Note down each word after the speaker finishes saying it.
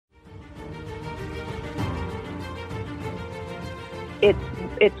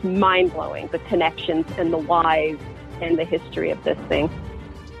it's mind-blowing, the connections and the whys and the history of this thing.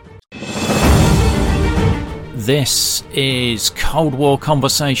 This is Cold War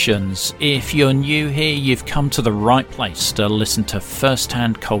Conversations. If you're new here, you've come to the right place to listen to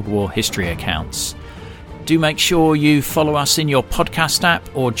first-hand Cold War history accounts. Do make sure you follow us in your podcast app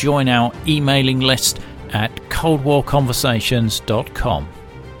or join our emailing list at coldwarconversations.com.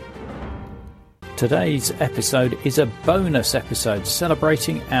 Today's episode is a bonus episode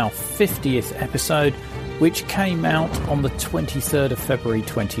celebrating our 50th episode, which came out on the 23rd of February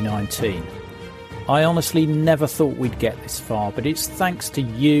 2019. I honestly never thought we'd get this far, but it's thanks to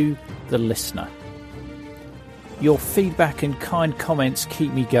you, the listener. Your feedback and kind comments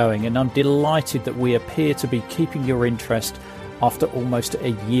keep me going, and I'm delighted that we appear to be keeping your interest after almost a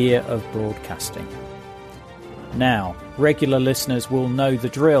year of broadcasting. Now, regular listeners will know the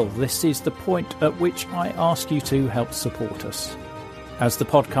drill. This is the point at which I ask you to help support us. As the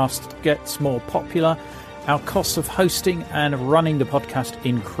podcast gets more popular, our costs of hosting and running the podcast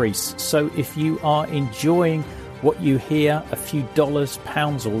increase. So if you are enjoying what you hear, a few dollars,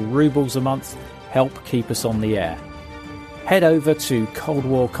 pounds or rubles a month help keep us on the air. Head over to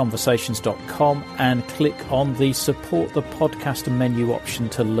coldwarconversations.com and click on the Support the Podcast menu option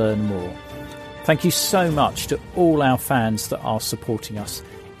to learn more. Thank you so much to all our fans that are supporting us.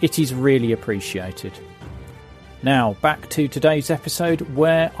 It is really appreciated. Now, back to today's episode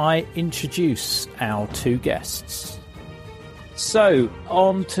where I introduce our two guests. So,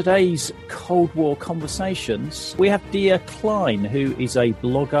 on today's Cold War Conversations, we have Dia Klein, who is a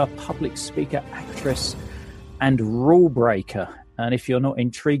blogger, public speaker, actress, and rule breaker. And if you're not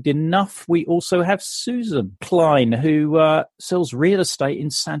intrigued enough, we also have Susan Klein, who sells real estate in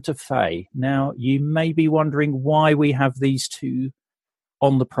Santa Fe. Now, you may be wondering why we have these two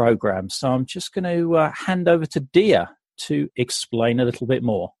on the program. So I'm just going to hand over to Dia to explain a little bit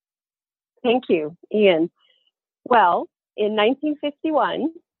more. Thank you, Ian. Well, in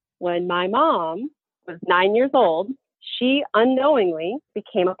 1951, when my mom was 9 years old, she unknowingly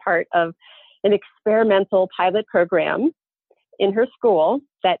became a part of an experimental pilot program in her school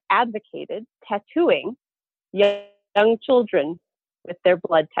that advocated tattooing young children with their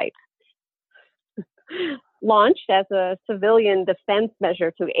blood type. Launched as a civilian defense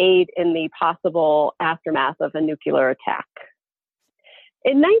measure to aid in the possible aftermath of a nuclear attack.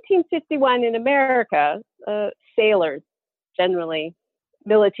 In 1951 in America, sailors, generally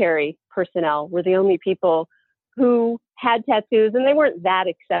military personnel, were the only people who had tattoos, and they weren't that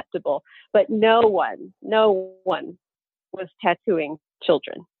acceptable, but no one was tattooing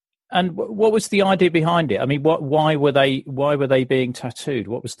children. And what was the idea behind it? I mean, why were they being tattooed?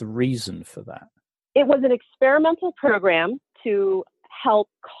 What was the reason for that? It was an experimental program to help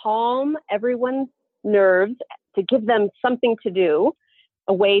calm everyone's nerves, to give them something to do,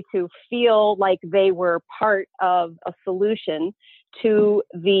 a way to feel like they were part of a solution to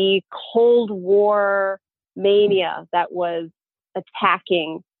the Cold War mania that was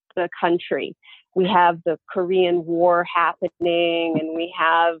attacking the country. We have the Korean War happening, and we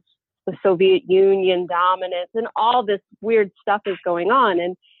have the Soviet Union dominance, and all this weird stuff is going on.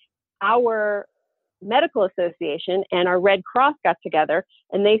 And our medical association and our Red Cross got together,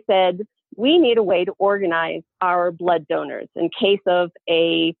 and they said, we need a way to organize our blood donors in case of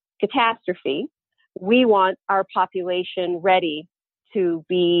a catastrophe. We want our population ready to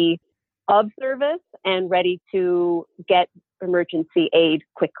be of service and ready to get emergency aid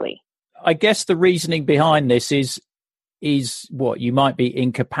quickly. I guess the reasoning behind this is what, you might be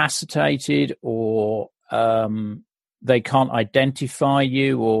incapacitated, or they can't identify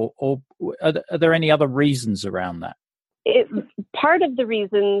you, or are there any other reasons around that? Part of the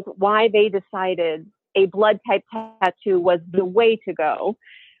reasons why they decided a blood type tattoo was the way to go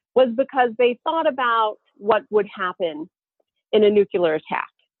was because they thought about what would happen in a nuclear attack.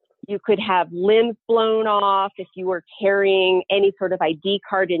 You could have limbs blown off if you were carrying any sort of ID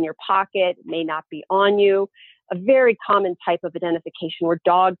card in your pocket. It may not be on you. A very common type of identification were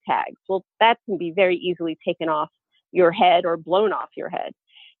dog tags. Well, that can be very easily taken off your head or blown off your head.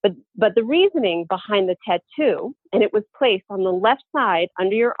 But the reasoning behind the tattoo, and it was placed on the left side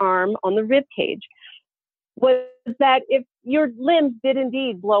under your arm on the rib cage, was that if your limbs did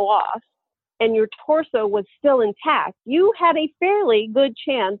indeed blow off and your torso was still intact, you had a fairly good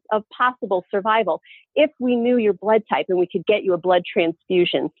chance of possible survival if we knew your blood type and we could get you a blood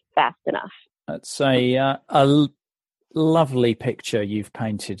transfusion fast enough. That's a lovely picture you've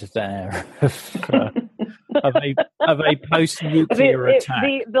painted there of a post-nuclear attack.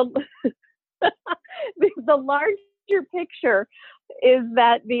 The larger picture is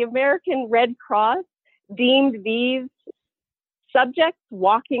that the American Red Cross deemed these Subjects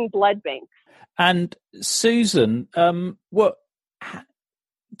walking blood banks. And Susan, what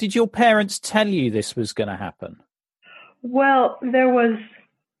did your parents tell you this was going to happen? Well, there was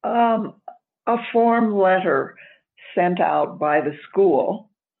a form letter sent out by the school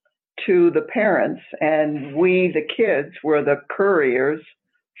to the parents, and we, the kids, were the couriers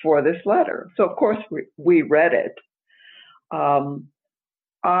for this letter. So, of course, we read it.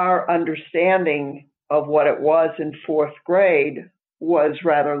 Our understanding of what it was in fourth grade was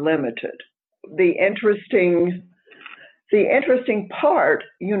rather limited. The interesting part,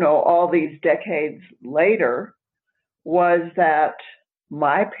 all these decades later, was that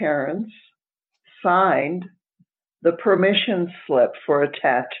my parents signed the permission slip for a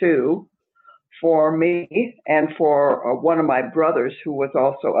tattoo for me and for one of my brothers who was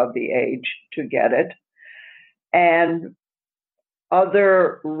also of the age to get it. And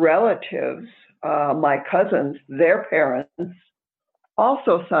other relatives, my cousins, their parents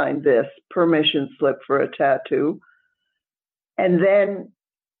also signed this permission slip for a tattoo. And then,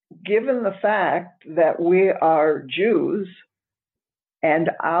 given the fact that we are Jews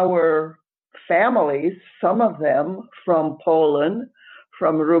and our families, some of them from Poland,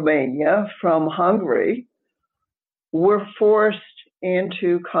 from Romania, from Hungary, were forced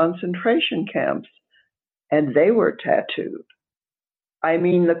into concentration camps, and they were tattooed. I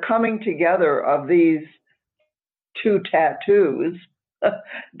mean, the coming together of these two tattoos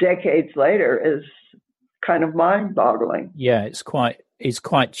decades later is kind of mind-boggling. Yeah, it's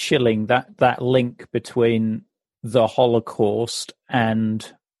quite chilling, that link between the Holocaust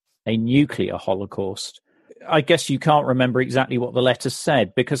and a nuclear Holocaust. I guess you can't remember exactly what the letter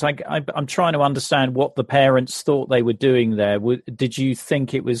said, because I'm trying to understand what the parents thought they were doing there. Did you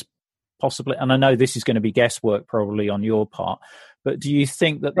think it was possibly, and I know this is going to be guesswork probably on your part, but do you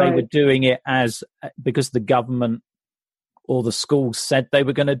think that they were doing it because the government or the schools said they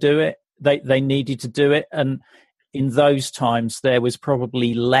were going to do it? They needed to do it, and in those times there was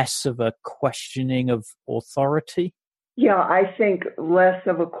probably less of a questioning of authority? Yeah, I think less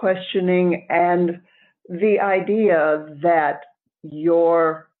of a questioning, and the idea that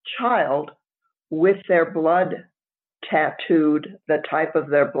your child with their blood tattooed, the type of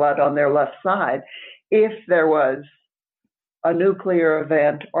their blood on their left side, if there was a nuclear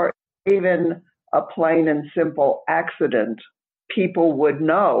event or even a plain and simple accident, people would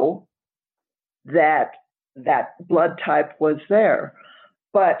know that that blood type was there.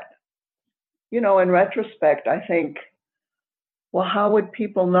 But, in retrospect, I think, well, how would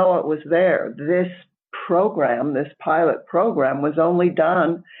people know it was there? This pilot program was only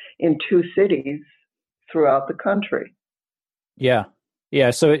done in 2 cities throughout the country. Yeah.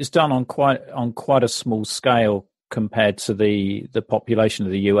 So it's done on quite a small scale compared to the population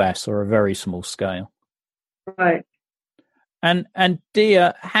of the US, or a very small scale. Right. And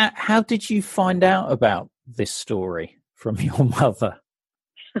Dia, how did you find out about this story from your mother?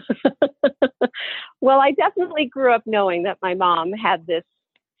 Well, I definitely grew up knowing that my mom had this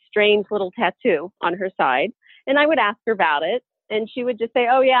strange little tattoo on her side, and I would ask her about it, and she would just say,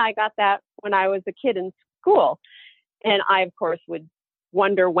 "Oh yeah, I got that when I was a kid in school." And I, of course, would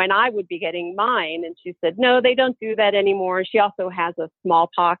wonder when I would be getting mine, and she said, "No, they don't do that anymore." She also has a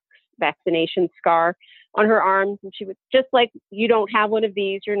smallpox vaccination scar on her arms, and she was just like, "You don't have one of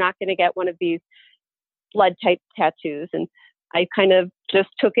these, you're not going to get one of these blood type tattoos." And I kind of just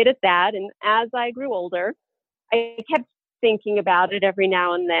took it at that. And as I grew older, I kept thinking about it every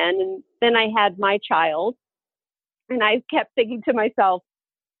now and then. And then I had my child, and I kept thinking to myself,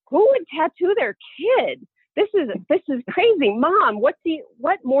 who would tattoo their kid? This is crazy. Mom, what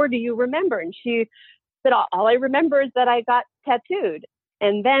more do you remember? And she said, all I remember is that I got tattooed.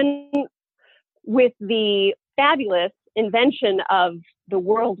 And then with the fabulous invention of the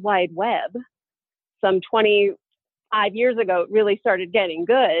World Wide Web, some 25 years ago, it really started getting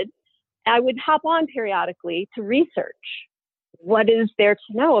good. I would hop on periodically to research what is there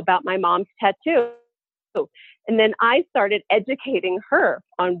to know about my mom's tattoo. And then I started educating her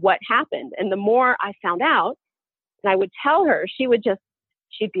on what happened. And the more I found out, and I would tell her,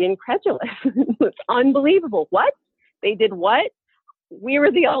 she'd be incredulous. It's unbelievable. What? They did what? We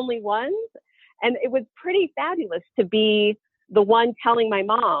were the only ones? And it was pretty fabulous to be the one telling my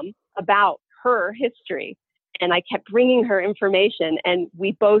mom about her history. And I kept bringing her information, and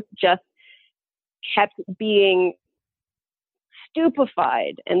we both just kept being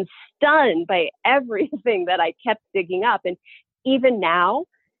stupefied and stunned by everything that I kept digging up. And even now,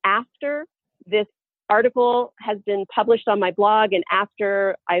 after this article has been published on my blog and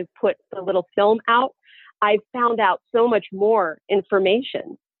after I've put the little film out, I've found out so much more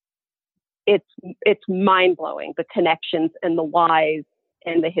information. it's mind-blowing, the connections and the whys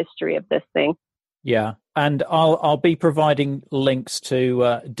and the history of this thing. Yeah, and I'll be providing links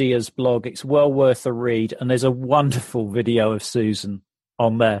to Dia's blog. It's well worth a read, and there's a wonderful video of Susan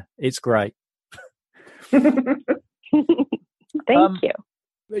on there. It's great. Thank you.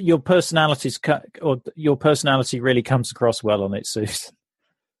 Your personality really comes across well on it, Susan.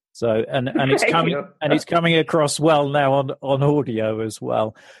 So and it's coming across well now on audio as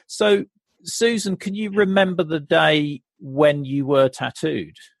well. So Susan, can you remember the day when you were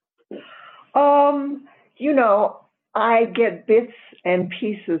tattooed? I get bits and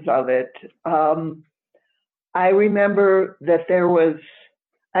pieces of it. I remember that there was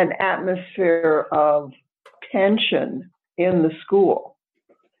an atmosphere of tension in the school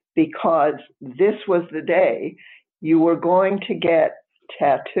because this was the day you were going to get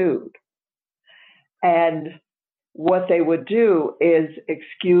tattooed. And what they would do is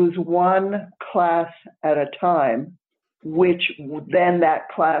excuse one class at a time, which then that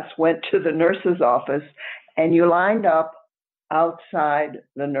class went to the nurse's office, and you lined up outside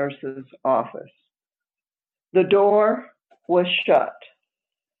the nurse's office. The door was shut.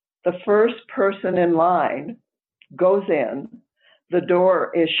 The first person in line goes in, the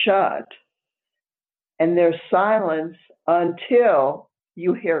door is shut, and there's silence until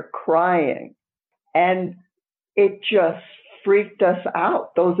you hear crying. And it just freaked us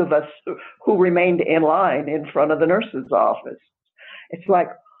out, those of us who remained in line in front of the nurse's office. It's like,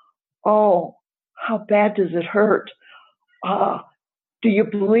 oh, how bad does it hurt? Do you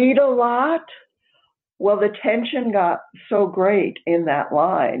bleed a lot? Well, the tension got so great in that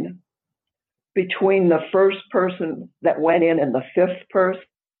line between the first person that went in and the fifth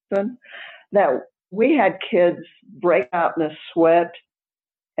person that we had kids break out in a sweat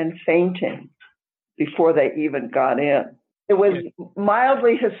and fainting before they even got in. It was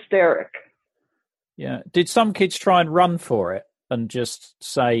mildly hysteric. Yeah. Did some kids try and run for it and just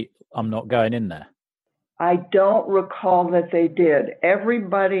say, I'm not going in there? I don't recall that they did.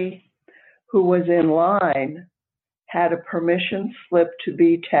 Everybody who was in line had a permission slip to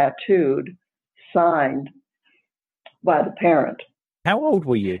be tattooed, signed by the parent. How old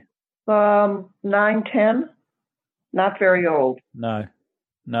were you? 9, 10. Not very old. No.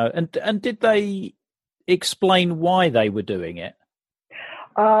 And did they explain why they were doing it?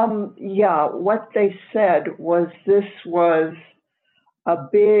 Yeah, what they said was this was a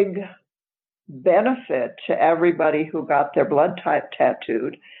big benefit to everybody who got their blood type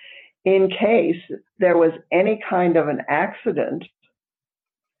tattooed. In case there was any kind of an accident,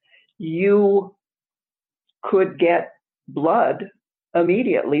 you could get blood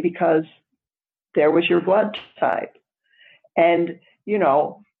immediately because there was your blood type. And,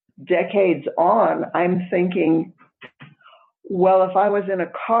 decades on, I'm thinking, well, if I was in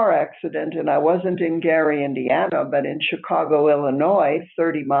a car accident and I wasn't in Gary, Indiana, but in Chicago, Illinois,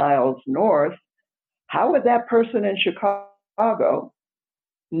 30 miles north, how would that person in Chicago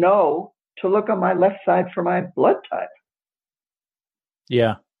know to look on my left side for my blood type?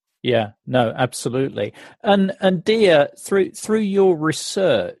 Yeah, no, absolutely. And Dia, through your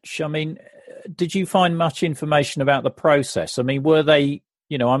research, I mean, did you find much information about the process? I mean, were they,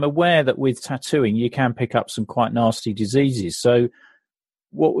 I'm aware that with tattooing, you can pick up some quite nasty diseases. So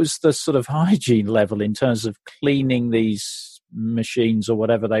what was the sort of hygiene level in terms of cleaning these machines or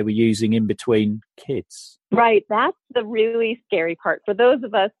whatever they were using in between kids? Right. That's the really scary part. For those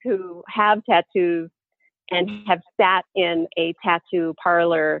of us who have tattoos and have sat in a tattoo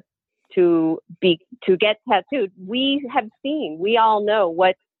parlor to get tattooed, we all know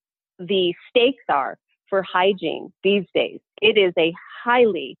what the stakes are for hygiene these days. It is a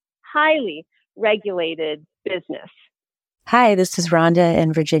highly, highly regulated business. Hi, this is Rhonda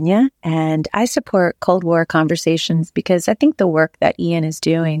in Virginia, and I support Cold War Conversations because I think the work that Ian is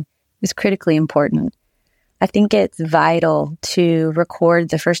doing is critically important. I think it's vital to record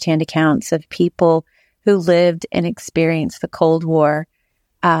the firsthand accounts of people who lived and experienced the Cold War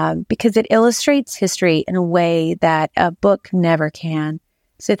because it illustrates history in a way that a book never can.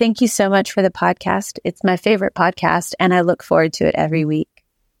 So thank you so much for the podcast. It's my favorite podcast, and I look forward to it every week.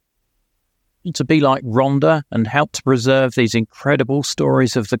 To be like Rhonda and help to preserve these incredible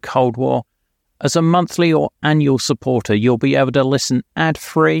stories of the Cold War, as a monthly or annual supporter, you'll be able to listen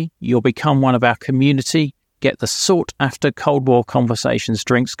ad-free, you'll become one of our community, get the sought-after Cold War Conversations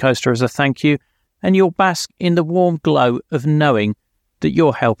drinks coaster as a thank you, and you'll bask in the warm glow of knowing that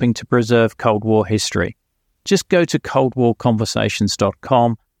you're helping to preserve Cold War history. Just go to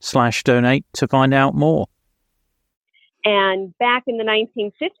coldwarconversations.com/donate to find out more. And back in the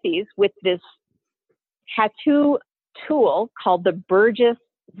 1950s, with this tattoo tool called the Burgess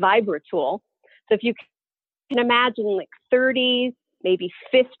Vibratool. So if you can imagine like 30, maybe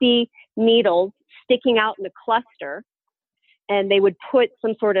 50 needles sticking out in a cluster, and they would put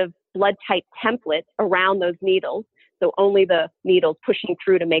some sort of blood type template around those needles. So only the needles pushing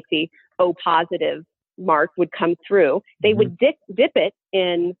through to make the O positive mark would come through. They would dip it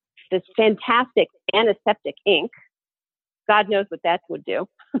in this fantastic antiseptic ink. God knows what that would do.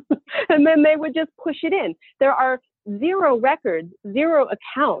 And then they would just push it in. There are zero records, zero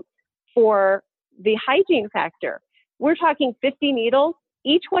accounts for the hygiene factor. We're talking 50 needles.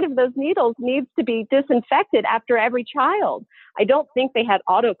 Each one of those needles needs to be disinfected after every child. I don't think they had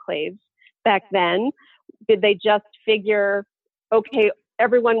autoclaves back then. Did they just figure, okay,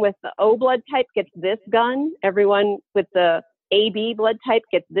 everyone with the O blood type gets this gun, everyone with the AB blood type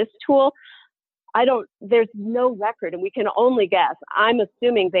gets this tool? There's no record, and we can only guess. I'm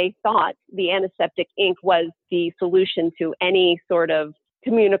assuming they thought the antiseptic ink was the solution to any sort of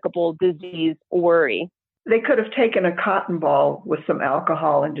communicable disease worry. They could have taken a cotton ball with some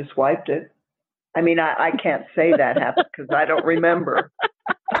alcohol and just wiped it. I mean, I can't say that happened because I don't remember.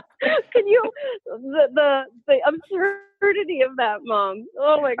 Can you, the absurdity of that, Mom.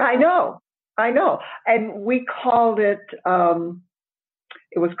 Oh my God. I know. And we called it,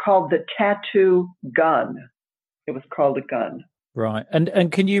 it was called the tattoo gun. It was called a gun. Right.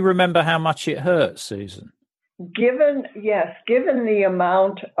 And can you remember how much it hurt, Susan? Given the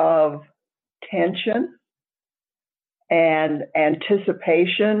amount of tension and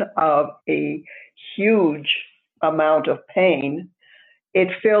anticipation of a huge amount of pain, it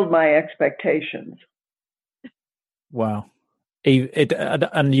filled my expectations. Wow.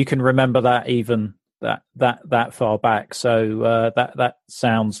 And you can remember that even that far back. So that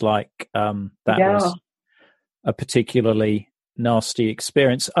sounds like was a particularly nasty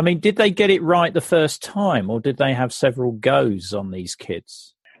experience. I mean, did they get it right the first time, or did they have several goes on these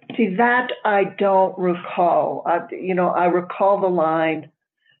kids? See, that I don't recall. I recall the line,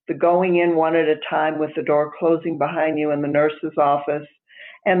 the going in one at a time with the door closing behind you in the nurse's office.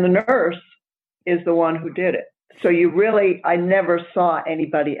 And the nurse is the one who did it. So I never saw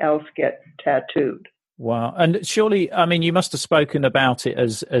anybody else get tattooed. Wow. And surely, I mean, you must have spoken about it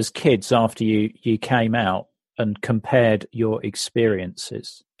as kids after you came out and compared your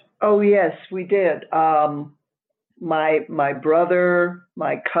experiences. Oh, yes, we did. My brother,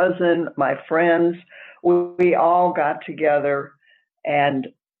 my cousin, my friends, we all got together and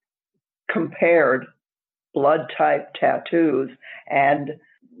compared blood type tattoos, and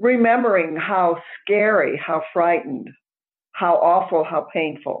remembering how scary, how frightened, how awful, how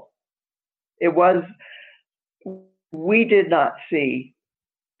painful it was. We did not see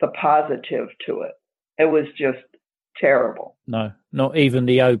the positive to it. It was just terrible. No, not even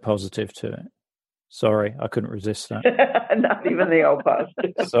the O positive to it. Sorry, I couldn't resist that. Not even the O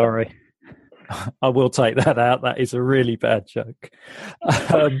positive. Sorry. I will take that out. That is a really bad joke.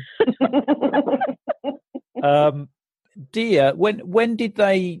 Dia, when did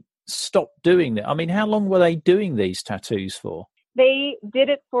they stop doing that? I mean, how long were they doing these tattoos for? They did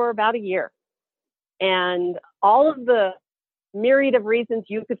it for about a year. And all of the myriad of reasons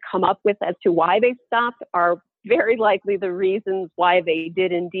you could come up with as to why they stopped are very likely the reasons why they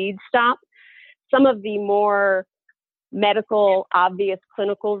did indeed stop. Some of the more medical, obvious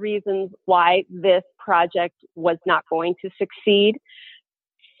clinical reasons why this project was not going to succeed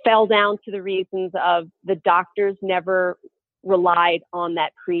fell down to the reasons of the doctors never relied on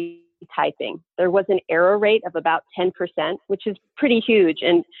that pre-typing. There was an error rate of about 10%, which is pretty huge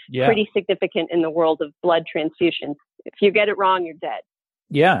and pretty significant in the world of blood transfusions. If you get it wrong, you're dead.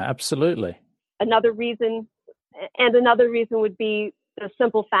 Yeah, absolutely. Another reason would be the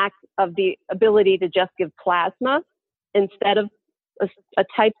simple fact of the ability to just give plasma instead of a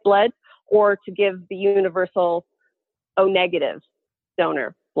type blood, or to give the universal O negative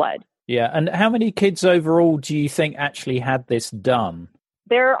donor blood. Yeah. And how many kids overall do you think actually had this done?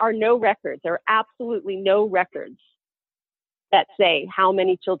 There are no records. There are absolutely no records that say how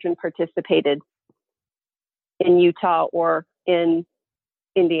many children participated in Utah or in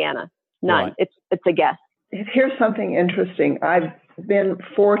Indiana. None. Right. It's a guess. Here's something interesting. I've been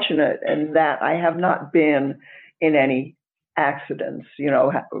fortunate in that I have not been in any accidents,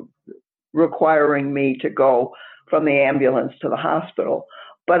 requiring me to go from the ambulance to the hospital.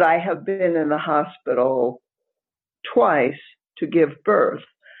 But I have been in the hospital twice to give birth.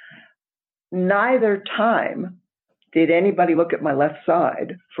 Neither time did anybody look at my left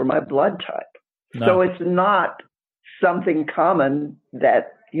side for my blood type. No. So it's not something common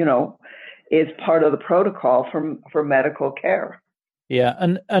that, is part of the protocol for medical care. Yeah,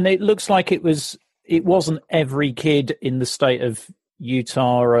 and it looks like it wasn't every kid in the state of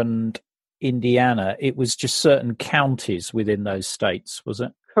Utah and Indiana. It was just certain counties within those states, was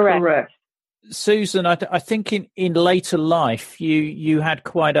it? Correct. Susan, I think in later life, you had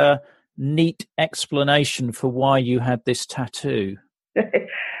quite a neat explanation for why you had this tattoo.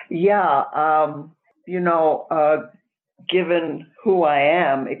 Yeah. Given who I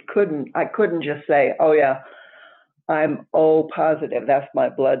am, I couldn't just say, oh yeah, I'm O positive. That's my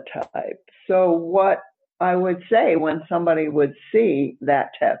blood type. So what I would say when somebody would see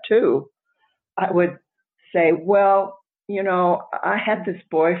that tattoo, I would say, well, I had this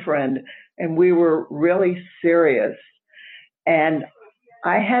boyfriend and we were really serious. And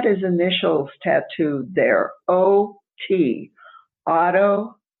I had his initials tattooed there, O.T.,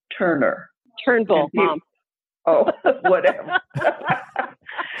 Otto Turner. Turnbull, Mom. Oh, whatever.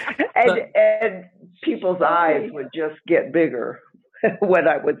 and people's eyes would just get bigger when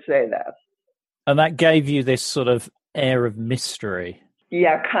I would say that. And that gave you this sort of air of mystery.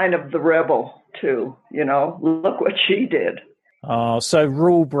 Yeah, kind of the rebel too, look what she did. Oh, so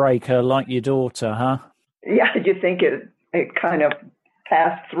rule breaker like your daughter, huh? Yeah, you think it kind of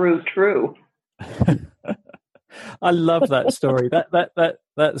passed through true. I love that story.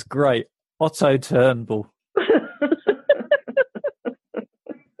 That's great. Otto Turnbull.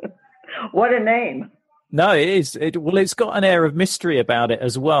 What a name. No, it is. It's got an air of mystery about it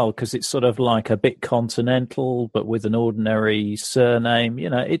as well, because it's sort of like a bit continental, but with an ordinary surname.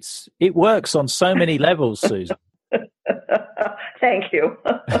 It works on so many levels, Susan. Thank you.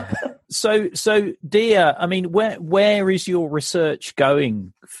 So, Dia, I mean, where is your research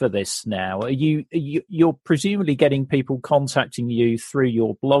going for this now? You're presumably getting people contacting you through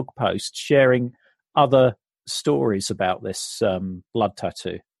your blog posts, sharing other stories about this blood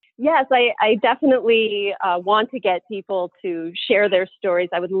tattoo. Yes, I definitely want to get people to share their stories.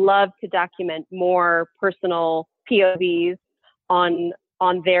 I would love to document more personal POVs on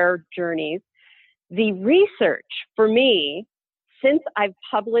their journeys. The research for me, since I've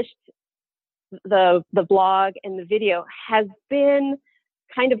published the blog and the video, has been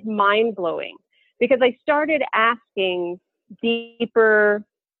kind of mind-blowing, because I started asking deeper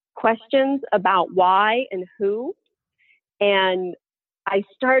questions about why and who, and I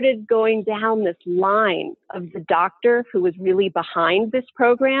started going down this line of the doctor who was really behind this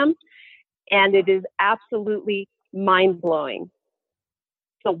program, and it is absolutely mind-blowing,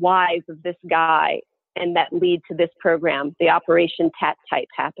 the whys of this guy, and that lead to this program, the Operation Tat Type,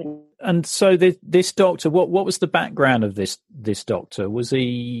 happened. And so this doctor, what was the background of this doctor? Was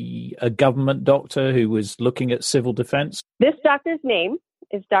he a government doctor who was looking at civil defense? This doctor's name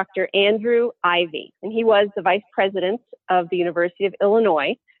is Dr. Andrew Ivy, and he was the vice president of the University of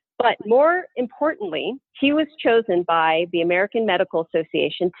Illinois. But more importantly, he was chosen by the American Medical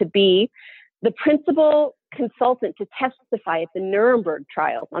Association to be the principal consultant to testify at the Nuremberg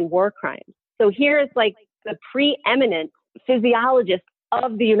trials on war crimes. So here is like the preeminent physiologist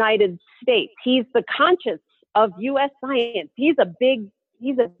of the United States. He's the conscience of U.S. science. He's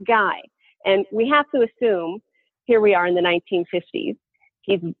a guy. And we have to assume, here we are in the 1950s,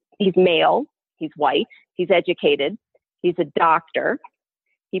 he's male, he's white, he's educated, he's a doctor.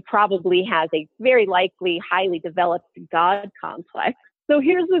 He probably has a very likely highly developed God complex. So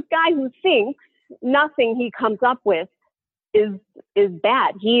here's this guy who thinks nothing he comes up with is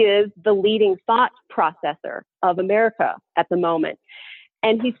bad. He is the leading thought processor of America at the moment.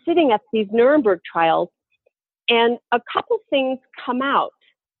 And he's sitting at these Nuremberg trials, and a couple things come out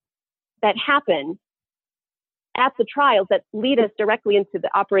that happen at the trials that lead us directly into the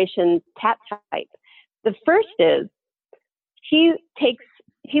Operation Tat Type. The first is he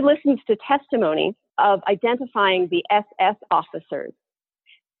listens to testimony of identifying the SS officers.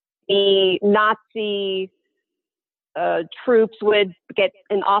 The Nazi troops would get,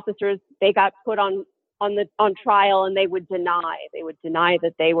 and officers, they got put on trial, and they would deny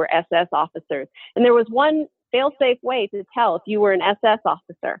that they were SS officers. And there was one fail-safe way to tell if you were an SS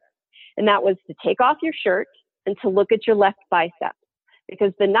officer, and that was to take off your shirt and to look at your left bicep,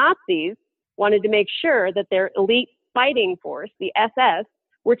 because the Nazis wanted to make sure that their elite fighting force, the SS,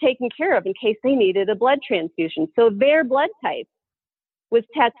 were taken care of in case they needed a blood transfusion. So their blood type was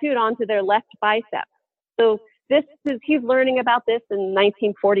tattooed onto their left bicep. So he's learning about this in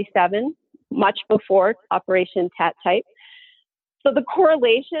 1947, much before Operation Tat Type. So the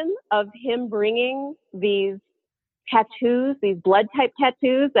correlation of him bringing these tattoos, these blood type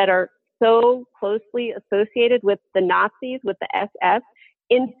tattoos that are so closely associated with the Nazis, with the SS,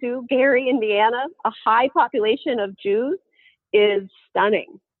 into Gary, Indiana, a high population of Jews, is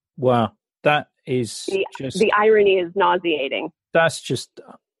stunning. Wow, that is the irony is nauseating. That's just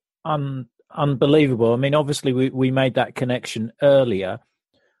unbelievable. I mean, obviously we made that connection earlier,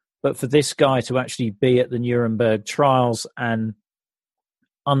 but for this guy to actually be at the Nuremberg trials and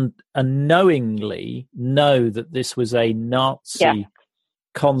unknowingly know that this was a Nazi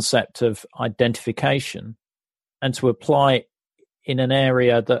concept of identification and to apply it in an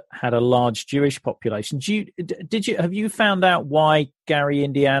area that had a large Jewish population. Have you found out why Gary,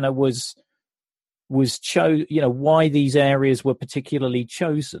 Indiana was chosen, why these areas were particularly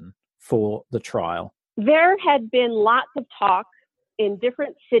chosen for the trial? There had been lots of talk in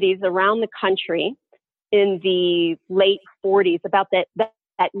different cities around the country in the late 40s about that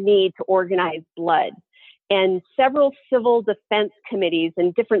need to organize blood. And several civil defense committees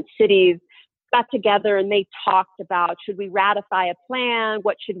in different cities got together and they talked about, should we ratify a plan?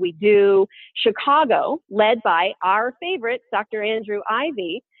 What should we do? Chicago, led by our favorite, Dr. Andrew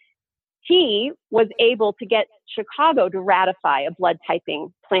Ivy, he was able to get Chicago to ratify a blood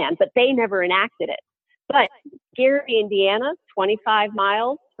typing plan, but they never enacted it. But Gary, Indiana, 25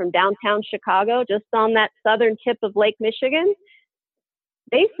 miles from downtown Chicago, just on that southern tip of Lake Michigan,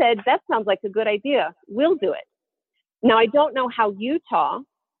 they said, that sounds like a good idea. We'll do it. Now, I don't know how Utah,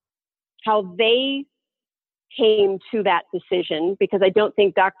 how they came to that decision, because I don't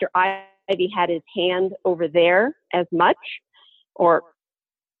think Dr. Ivy had his hand over there as much or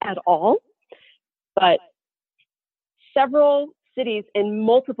at all. But several cities and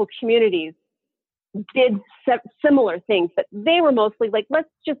multiple communities did similar things, but they were mostly like, let's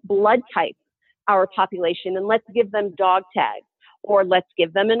just blood type our population and let's give them dog tags or let's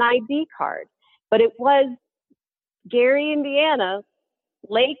give them an ID card. But it was Gary, Indiana,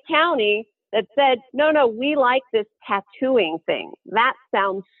 Lake County that said, no, we like this tattooing thing. That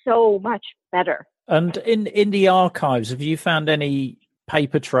sounds so much better. And in the archives, have you found any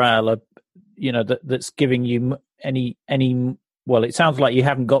paper trail, that's giving you any? Well, it sounds like you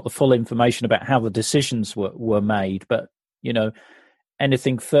haven't got the full information about how the decisions were made, but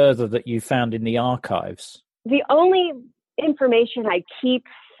anything further that you found in the archives? The only information I keep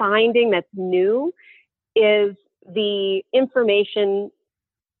finding that's new is the information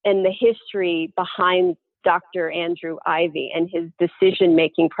and the history behind Dr. Andrew Ivy and his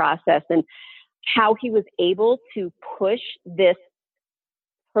decision-making process and how he was able to push this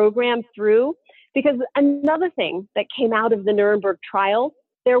program through. Because another thing that came out of the Nuremberg trial,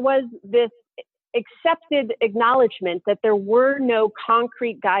 there was this accepted acknowledgement that there were no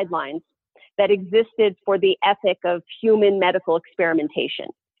concrete guidelines that existed for the ethic of human medical experimentation.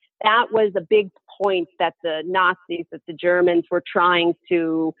 That was a big point that the Nazis, that the Germans were trying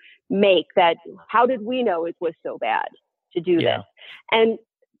to make, that how did we know it was so bad to do this? And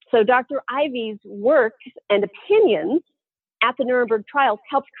so Dr. Ivy's work and opinions at the Nuremberg trials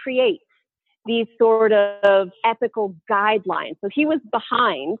helped create these sort of ethical guidelines. So he was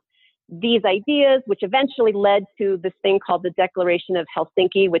behind these ideas, which eventually led to this thing called the Declaration of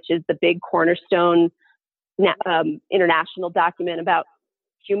Helsinki, which is the big cornerstone international document about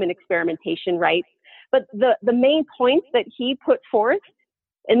human experimentation rights. But the main points that he put forth,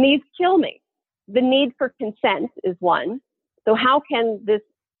 and these kill me. The need for consent is one. So how can this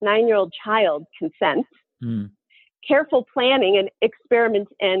 9-year-old child consent? Careful planning and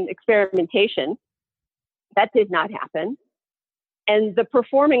experimentation, that did not happen. And the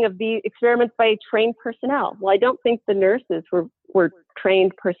performing of the experiments by trained personnel. Well, I don't think the nurses were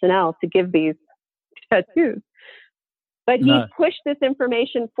trained personnel to give these tattoos. But he pushed this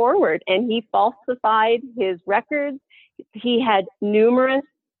information forward and he falsified his records. He had numerous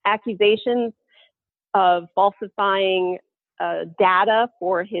accusations of falsifying data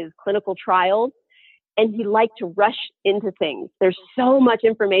for his clinical trials. And he liked to rush into things. There's so much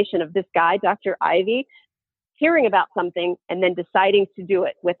information of this guy, Dr. Ivy, hearing about something and then deciding to do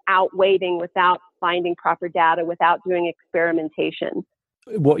it without waiting, without finding proper data, without doing experimentation.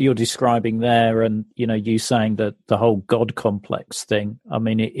 What you're describing there, and you saying that the whole God complex thing, I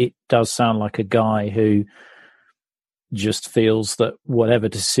mean, it does sound like a guy who just feels that whatever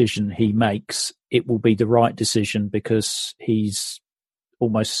decision he makes, it will be the right decision because he's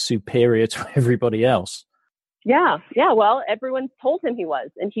almost superior to everybody else. Yeah. Well, everyone told him he was,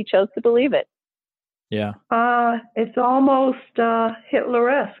 and he chose to believe it. Yeah. It's almost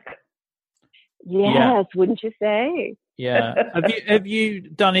Hitler-esque. Yes, wouldn't you say? Yeah. Have you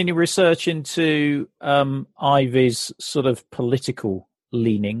done any research into Ivy's sort of political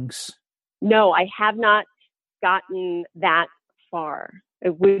leanings? No, I have not gotten that far.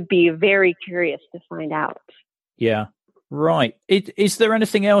 It would be very curious to find out. Yeah. Right. Is there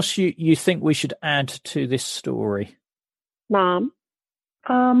anything else you think we should add to this story? Mom?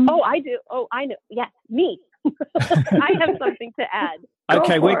 I do. Oh, I know. Yes, me. I have something to add.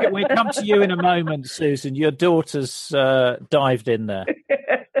 Okay, we'll come to you in a moment, Susan. Your daughter's dived in there.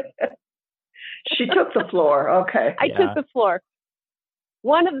 She took the floor. Okay. I took the floor.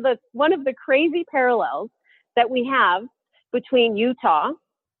 One of the crazy parallels that we have between Utah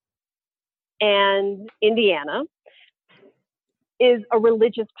and Indiana is a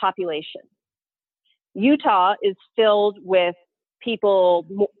religious population. Utah is filled with people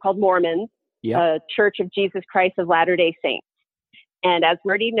called Mormons, Church of Jesus Christ of Latter-day Saints. And as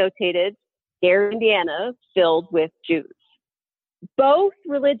Marty notated, Gary, Indiana, filled with Jews. Both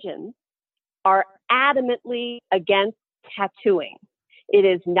religions are adamantly against tattooing. It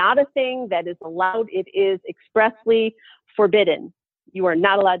is not a thing that is allowed. It is expressly forbidden. You are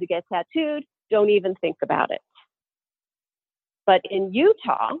not allowed to get tattooed. Don't even think about it. But in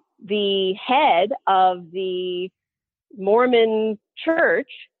Utah, the head of the Mormon church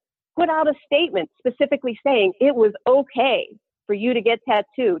put out a statement specifically saying it was okay for you to get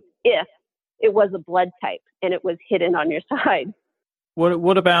tattooed if it was a blood type and it was hidden on your side.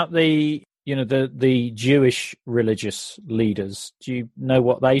 What about the Jewish religious leaders? Do you know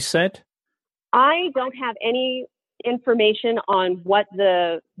what they said? I don't have any information on what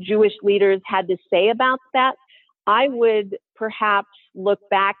the Jewish leaders had to say about that. I would perhaps look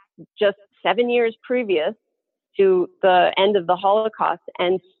back just 7 years previous to the end of the Holocaust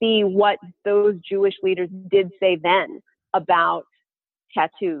and see what those Jewish leaders did say then about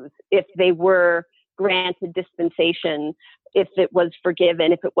tattoos, if they were granted dispensation, if it was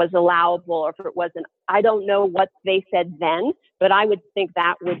forgiven, if it was allowable, or if it wasn't. I don't know what they said then, but I would think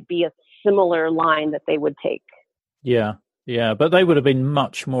that would be a similar line that they would take. Yeah, but they would have been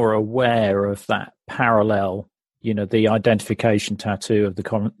much more aware of that parallel, the identification tattoo of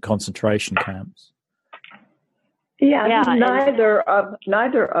the concentration camps. Yeah. Neither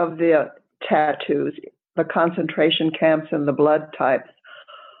of the tattoos, the concentration camps and the blood types,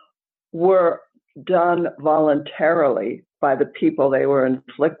 were done voluntarily by the people they were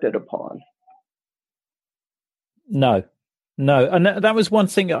inflicted upon. No. And that was one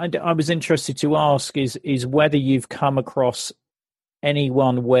thing I was interested to ask is whether you've come across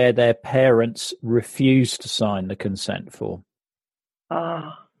anyone where their parents refused to sign the consent form.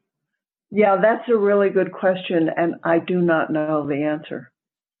 Yeah, that's a really good question, and I do not know the answer.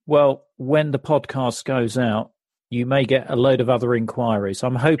 Well, when the podcast goes out, you may get a load of other inquiries.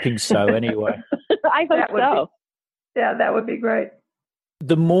 I'm hoping so anyway. I hope so. That would be great.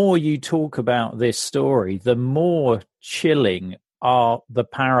 The more you talk about this story, the more chilling are the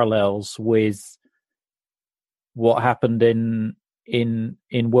parallels with what happened in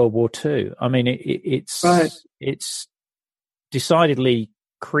World War II. I mean, it's decidedly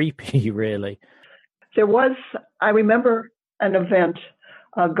creepy, really. I remember an event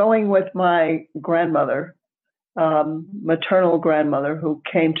going with my grandmother, maternal grandmother, who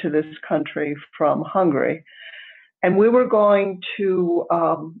came to this country from Hungary. And we were going to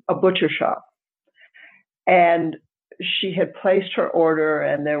a butcher shop. And she had placed her order,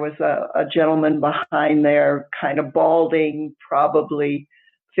 and there was a gentleman behind there, kind of balding, probably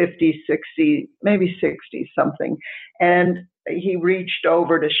 50, 60, maybe 60 something. And he reached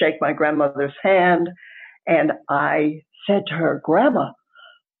over to shake my grandmother's hand. And I said to her, "Grandma,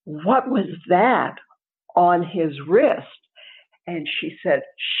 what was that on his wrist?" And she said,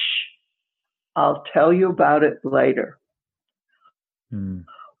 "Shh, I'll tell you about it later."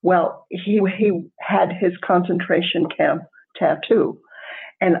 Well, he had his concentration camp tattoo.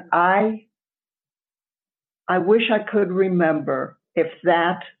 And I wish I could remember if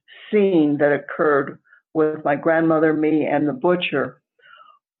that scene that occurred with my grandmother, me, and the butcher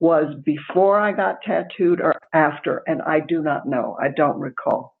was before I got tattooed or after. And I do not know. I don't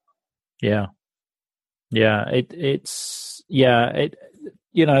recall. Yeah. It's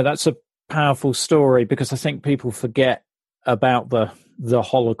that's a powerful story, because I think people forget about the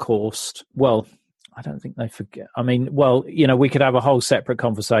Holocaust. Well, I don't think they forget. I mean, we could have a whole separate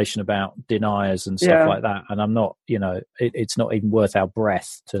conversation about deniers and stuff like that. And I'm not, it's not even worth our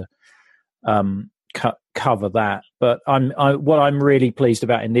breath to cover that. But what I'm really pleased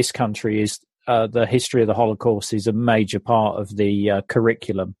about in this country is the history of the Holocaust is a major part of the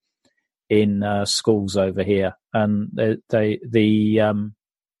curriculum in schools over here. And the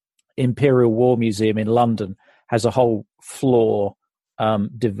Imperial War Museum in London has a whole floor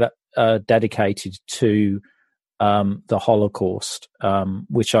dedicated to the Holocaust,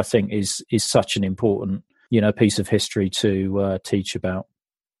 which I think is such an important piece of history to teach about.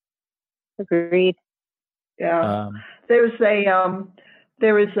 Agreed. Yeah, there is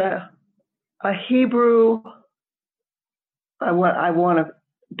a Hebrew. Don't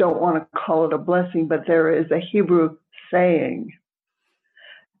want to call it a blessing, but there is a Hebrew saying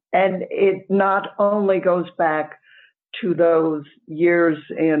And it not only goes back to those years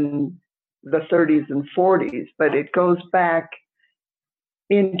in the 30s and 40s, but it goes back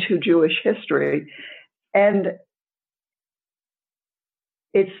into Jewish history. And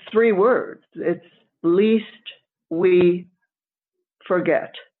it's 3 words. It's least we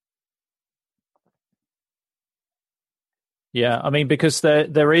forget. Yeah, I mean, because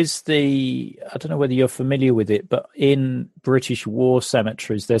there is I don't know whether you're familiar with it, but in British war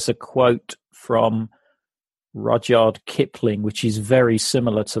cemeteries, there's a quote from Rudyard Kipling, which is very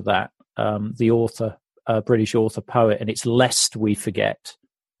similar to that, the author, British author poet, and it's "Lest we forget."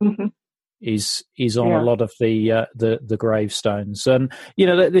 Mm-hmm. Is on a lot of the gravestones, and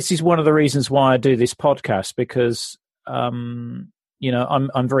this is one of the reasons why I do this podcast, because I'm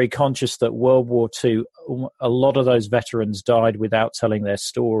very conscious that World War II, a lot of those veterans died without telling their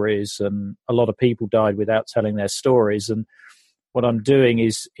stories, and a lot of people died without telling their stories. And what I'm doing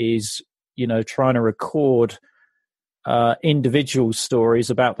is trying to record individual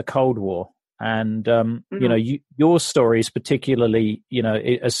stories about the Cold War. And your story is particularly,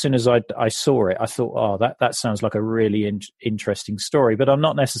 as soon as I saw it, I thought, oh, that sounds like a really interesting story. But I'm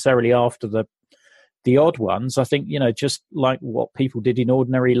not necessarily after the odd ones. I think, just like what people did in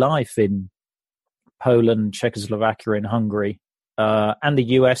ordinary life in Poland, Czechoslovakia, and Hungary, and the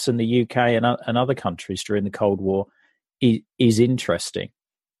US and the UK and other countries during the Cold War is interesting.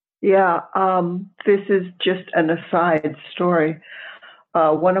 Yeah, this is just an aside story.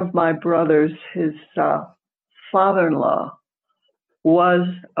 One of my brothers, his father-in-law, was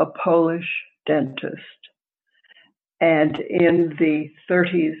a Polish dentist, and in the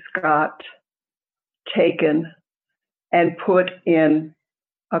 30s got taken and put in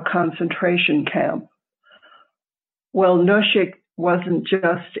a concentration camp. Well, Nushik wasn't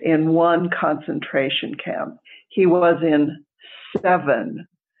just in one concentration camp. He was in 7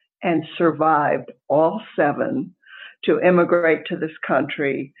 and survived all 7 to immigrate to this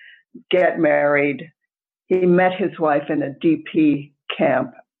country, get married. He met his wife in a DP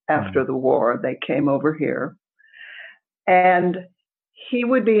camp after the war. They came over here. And he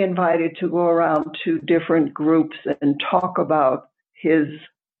would be invited to go around to different groups and talk about his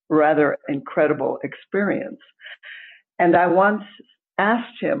rather incredible experience. And I once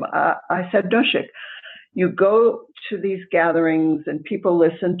asked him, I said, Nushik, you go to these gatherings and people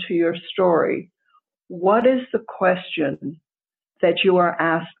listen to your story. What is the question that you are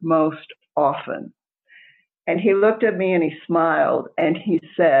asked most often? And he looked at me and he smiled and he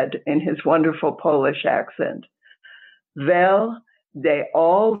said in his wonderful Polish accent, well, they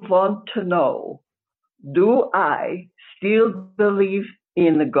all want to know, do I still believe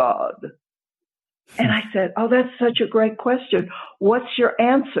in God? And I said, oh, that's such a great question. What's your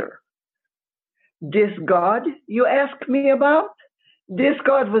answer? This God you asked me about? This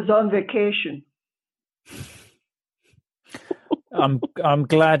God was on vacation. I'm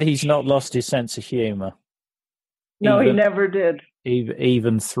glad he's not lost his sense of humor. No, he never did.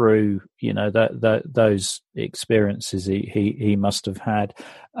 Even through those experiences he must have had.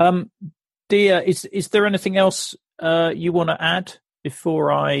 Dia, is there anything else you want to add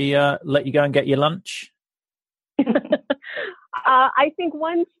before I let you go and get your lunch? I think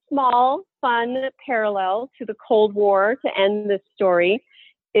one small, fun parallel to the Cold War to end this story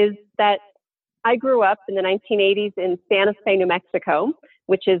is that I grew up in the 1980s in Santa Fe, New Mexico,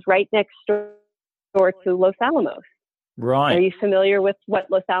 which is right next door to Los Alamos. Right. Are you familiar with what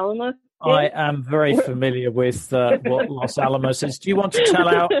Los Alamos is? I am very familiar with what Los Alamos is. Do you want to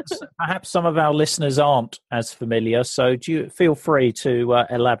tell perhaps some of our listeners aren't as familiar, so do you feel free to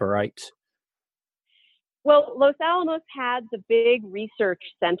elaborate? Well, Los Alamos had the big research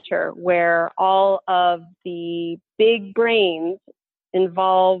center where all of the big brains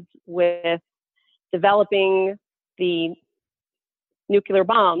involved with developing the nuclear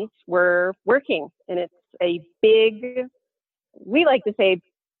bombs were working. And it's a big, we like to say,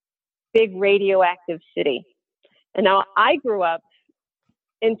 big radioactive city. And now I grew up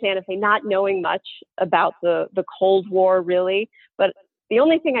in Santa Fe not knowing much about the Cold War really, but the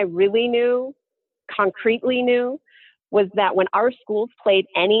only thing I really concretely knew, was that when our schools played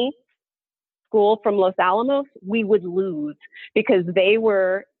any school from Los Alamos, we would lose because they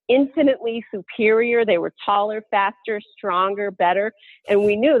were infinitely superior. They were taller, faster, stronger, better. And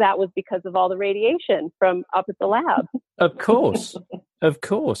we knew that was because of all the radiation from up at the lab. Of course. Of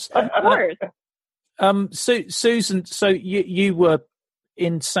course. Susan, so you were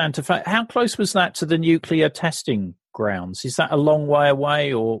in Santa Fe. How close was that to the nuclear testing grounds? Is that a long way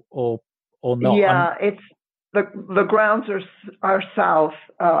away or not? Yeah, it's the grounds are south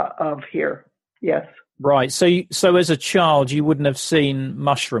of here. Yes. Right. So as a child, you wouldn't have seen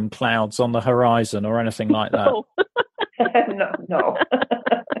mushroom clouds on the horizon or anything like that? No.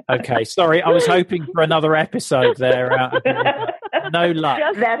 Okay. Sorry. I was hoping for another episode there. No luck.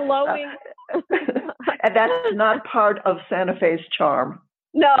 Just glowing. And that's not part of Santa Fe's charm.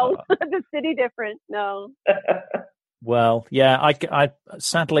 No, the city different. No. Well, yeah, I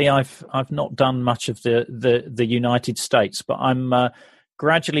sadly I've not done much of the United States, but I'm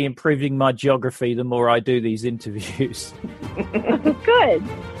gradually improving my geography the more I do these interviews. Good.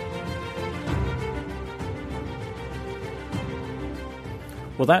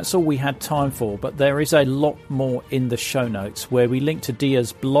 Well, that's all we had time for, but there is a lot more in the show notes where we link to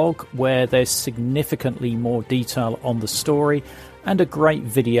Dia's blog, where there's significantly more detail on the story and a great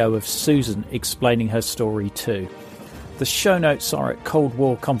video of Susan explaining her story too. The show notes are at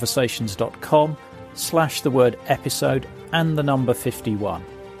coldwarconversations.com/the-word episode and the number 51.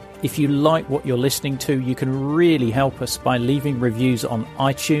 If you like what you're listening to, you can really help us by leaving reviews on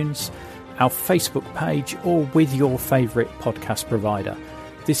iTunes, our Facebook page, or with your favourite podcast provider.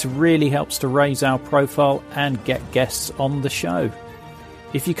 This really helps to raise our profile and get guests on the show.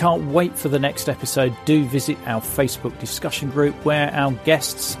 If you can't wait for the next episode, do visit our Facebook discussion group where our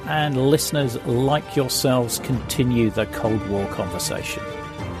guests and listeners like yourselves continue the Cold War conversation.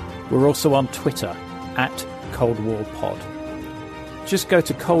 We're also on Twitter at Cold War Pod. Just go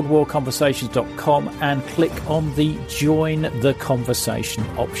to coldwarconversations.com and click on the Join the Conversation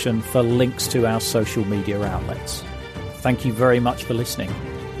option for links to our social media outlets. Thank you very much for listening.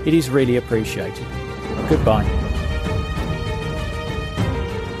 It is really appreciated. Goodbye.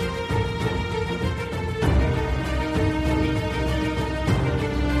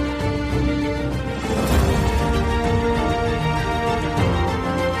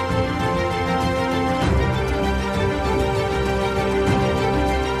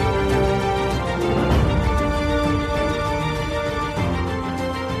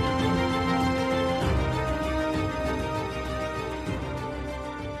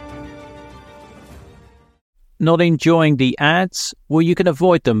 Not enjoying the ads? Well, you can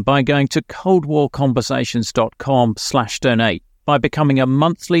avoid them by going to coldwarconversations.com/donate. By becoming a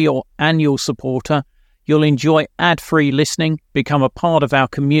monthly or annual supporter, you'll enjoy ad-free listening, become a part of our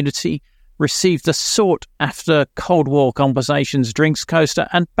community, receive the sought-after Cold War Conversations drinks coaster,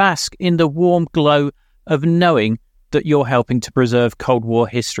 and bask in the warm glow of knowing that you're helping to preserve Cold War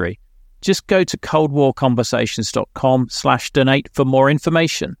history. Just go to coldwarconversations.com/donate for more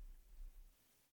information.